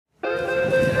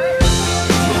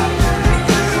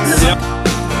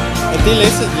Dile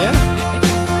eso, yeah.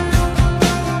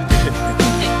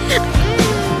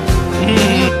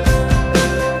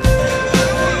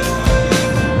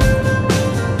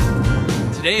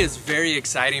 Today is very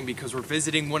exciting because we're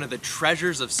visiting one of the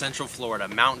treasures of Central Florida,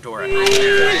 Mount Dora.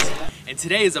 And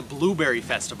today is a blueberry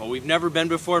festival. We've never been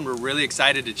before and we're really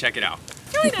excited to check it out.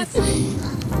 Join us!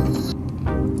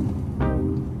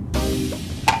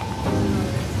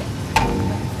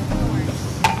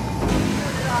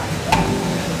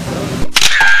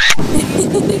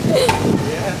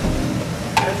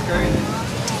 That's great.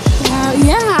 Wow,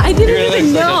 yeah, I didn't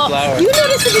even know. Like you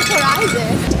noticed it before I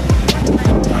did.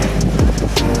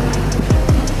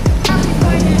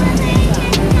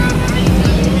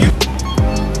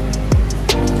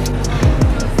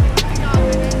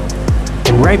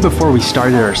 And right before we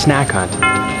started our snack hunt,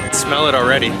 smell it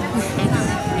already.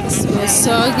 It smells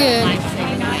so good.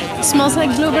 It smells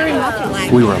like blueberry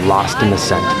muffins. We were lost in the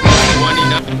scent.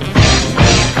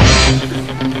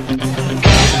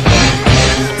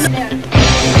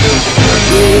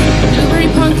 Blueberry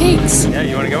pancakes. Yeah,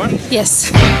 you want to go in?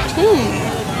 Yes.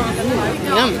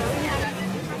 Yum.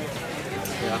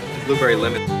 Yeah, blueberry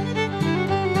lemon.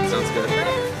 Sounds good.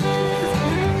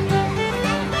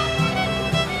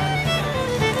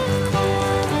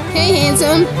 Hey,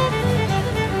 handsome.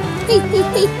 Hey, hey,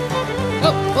 hey.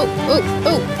 Oh, oh, oh,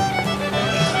 oh.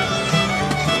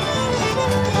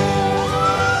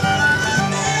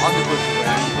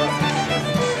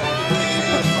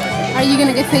 Are you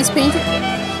gonna get face painted?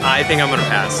 I think I'm gonna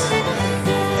pass.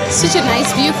 Such a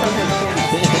nice view from here.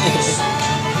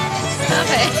 Stop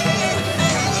it.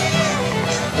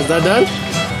 Is that done?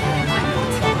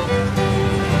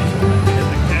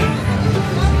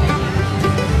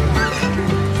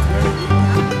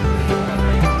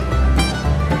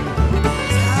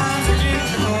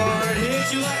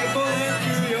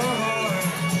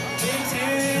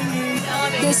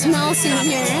 The smells in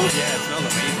here. Yeah, it smells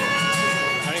amazing.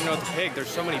 I don't even know what to pick. There's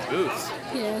so many booths.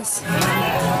 Yes.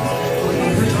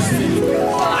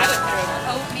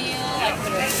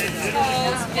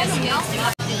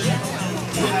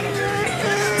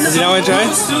 Does he not want to try?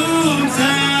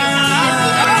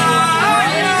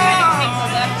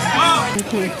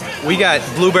 We got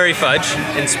blueberry fudge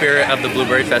in spirit of the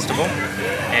Blueberry Festival.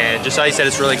 And just how you said,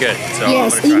 it's really good. So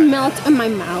Yes, I'm gonna try it melted in my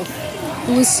mouth.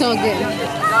 It was so good.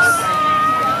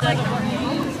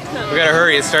 We gotta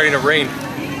hurry, it's starting to rain.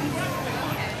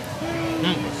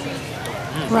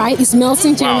 Right? It melts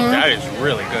into your Wow, mouth. that is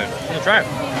really good. I'm gonna try it.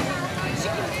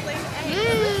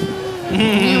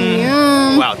 Yum,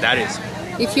 yum. Wow, that is.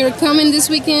 If you're coming this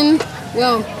weekend,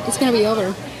 well, it's gonna be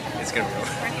over. It's gonna be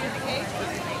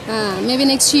over. Maybe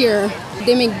next year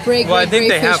they make great Well, I think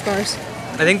fish they have. bars.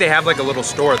 I think they have like a little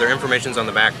store. Their information's on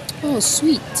the back. Oh,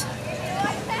 sweet.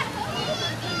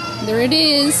 There it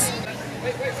is.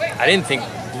 I didn't think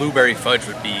blueberry fudge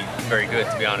would be very good,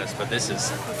 to be honest, but this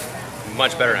is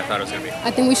much better than I thought it was gonna be.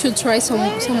 I think we should try some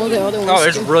of the other ones. Oh,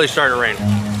 it's too. really starting to rain.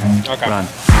 Okay. Run.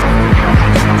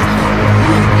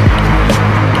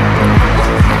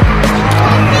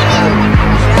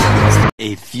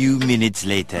 A few minutes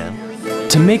later.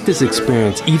 To make this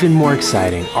experience even more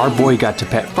exciting, our boy got to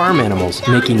pet farm animals,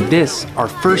 making this, our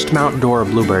first Mount Dora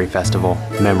Blueberry Festival,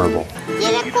 memorable.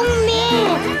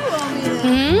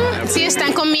 Sí,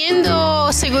 están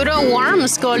comiendo seguro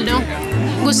worms, Goldo.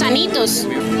 Gusanitos.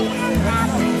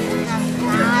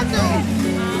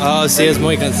 Oh, sí, es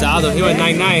muy cansado. He went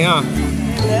 9-9, huh?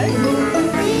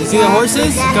 You see the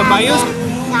horses? Caballos?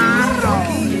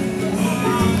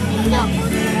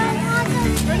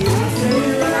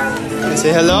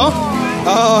 Say hello?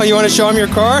 Oh, you want to show him your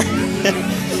car?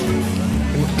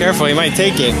 Careful, he might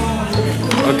take it.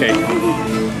 Okay.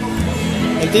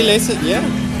 And dile eso, yeah.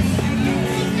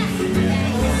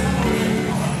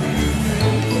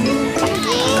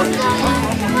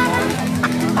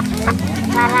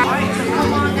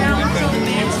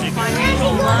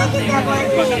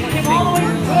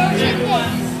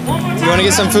 You want to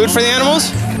get some food for the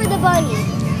animals? For the bunny.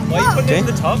 Why you put it in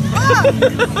the tub?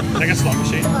 Like a slot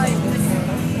machine.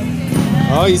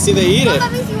 Oh, you see they eat it.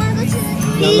 Bubbies, you want to go to the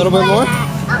You want a little bit more?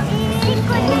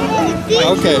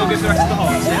 Okay. Go get the rest of the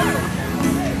hogs, yeah?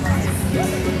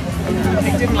 The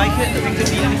pig didn't like it? The pig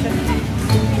didn't eat anything?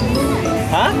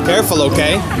 Huh? Careful,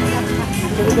 okay?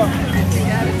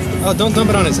 Oh, don't dump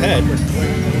it on his head.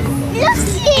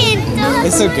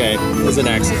 It's okay. It was an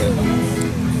accident.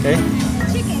 Okay?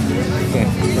 Okay.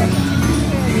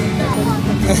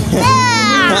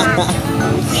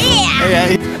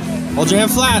 Hey, hold your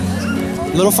hand flat.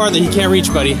 A little farther. He can't reach,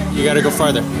 buddy. You gotta go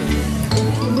farther.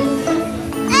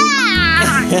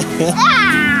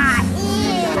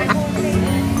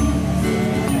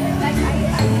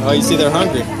 Oh, you see they're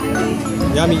hungry.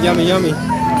 Yummy, yummy, yummy.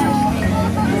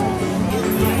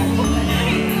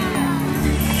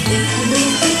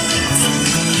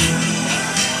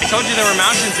 I told you there were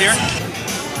mountains here.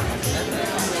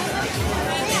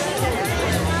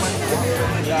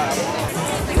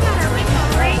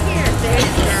 Right here.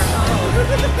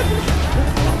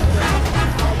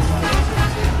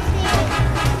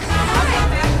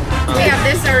 We have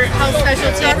this, our house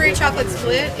specialty. Strawberry chocolate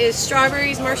split is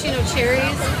strawberries, maraschino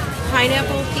cherries,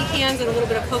 pineapple, pecans, and a little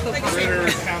bit of cocoa powder.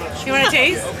 You want to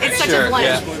taste? It's such a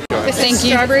blend. Yeah. This is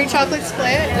strawberry chocolate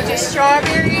split, which is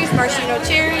strawberries, maraschino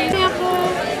cherries,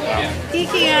 pineapple,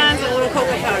 pecans, and a little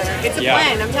cocoa powder. It's a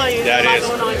blend. I'm telling you, there's a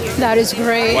lot going on here. That is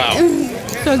great. Wow.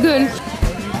 So good.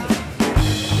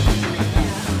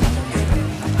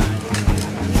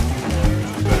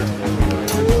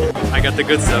 I got the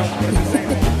good stuff.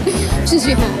 Just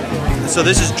you have. So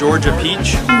this is Georgia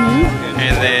peach,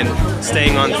 and then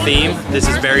staying on theme, this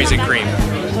is berries and cream.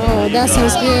 Oh, that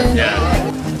sounds good. Yeah.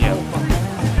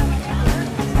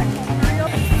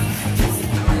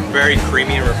 Very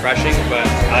creamy and refreshing, but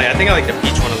I think I like the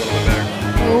peach one a little bit better.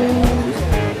 Oh.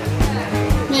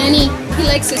 Manny, he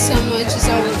likes it so much. It's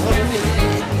all over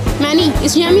him. Manny,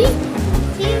 it's yummy?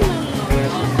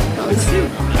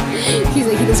 He's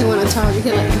like, he doesn't want to talk. He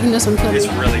knows I'm coming. It's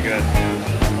really good.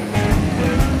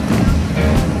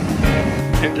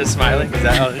 You're just smiling? Is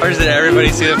that how? Or did everybody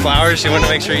see the flowers? She wanted to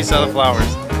make sure you saw the flowers.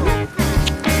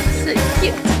 So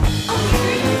cute.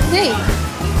 Hey,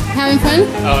 having fun?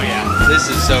 Oh yeah, this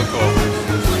is so cool.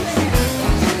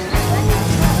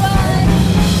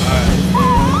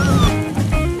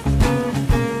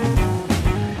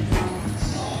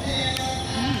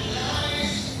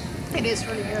 It is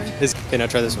really good. Okay, now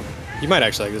try this one. You might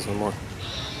actually like this one more.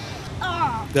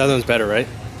 The other one's better, right?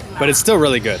 But it's still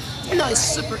really good. No,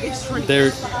 it's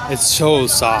really It's so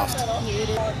soft. You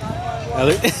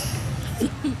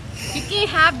can't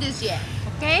have this yet,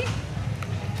 okay?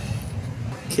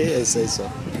 Okay, I say so.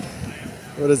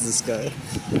 What is this guy?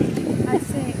 I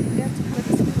say you have to put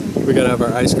this. We gotta have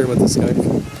our ice cream with this guy.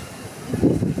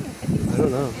 I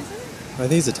don't know. I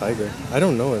think he's a tiger. I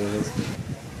don't know what it is.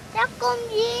 Está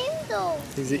comiendo.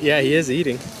 Yeah, he is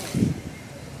eating.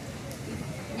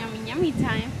 Yummy, yummy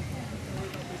time.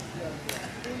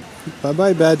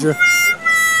 Bye-bye, Badger.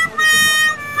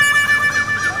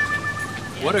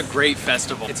 What a great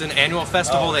festival. It's an annual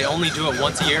festival. They only do it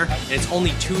once a year, and it's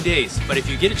only 2 days. But if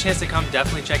you get a chance to come,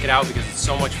 definitely check it out because it's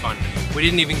so much fun. We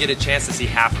didn't even get a chance to see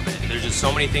half of it. There's just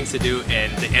so many things to do,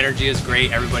 and the energy is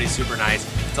great. Everybody's super nice.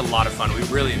 It's a lot of fun. We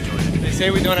really enjoyed it. They say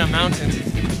we don't have mountains,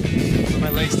 but my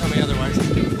legs tell me otherwise.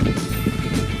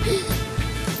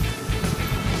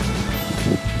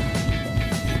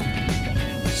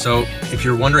 So, if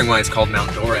you're wondering why it's called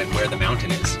Mount Dora and where the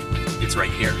mountain is, it's right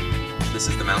here. This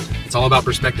is the mountain. It's all about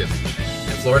perspective.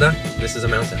 In Florida, this is a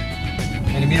mountain.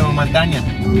 And mira, una montaña.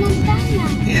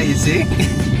 Yeah, you see?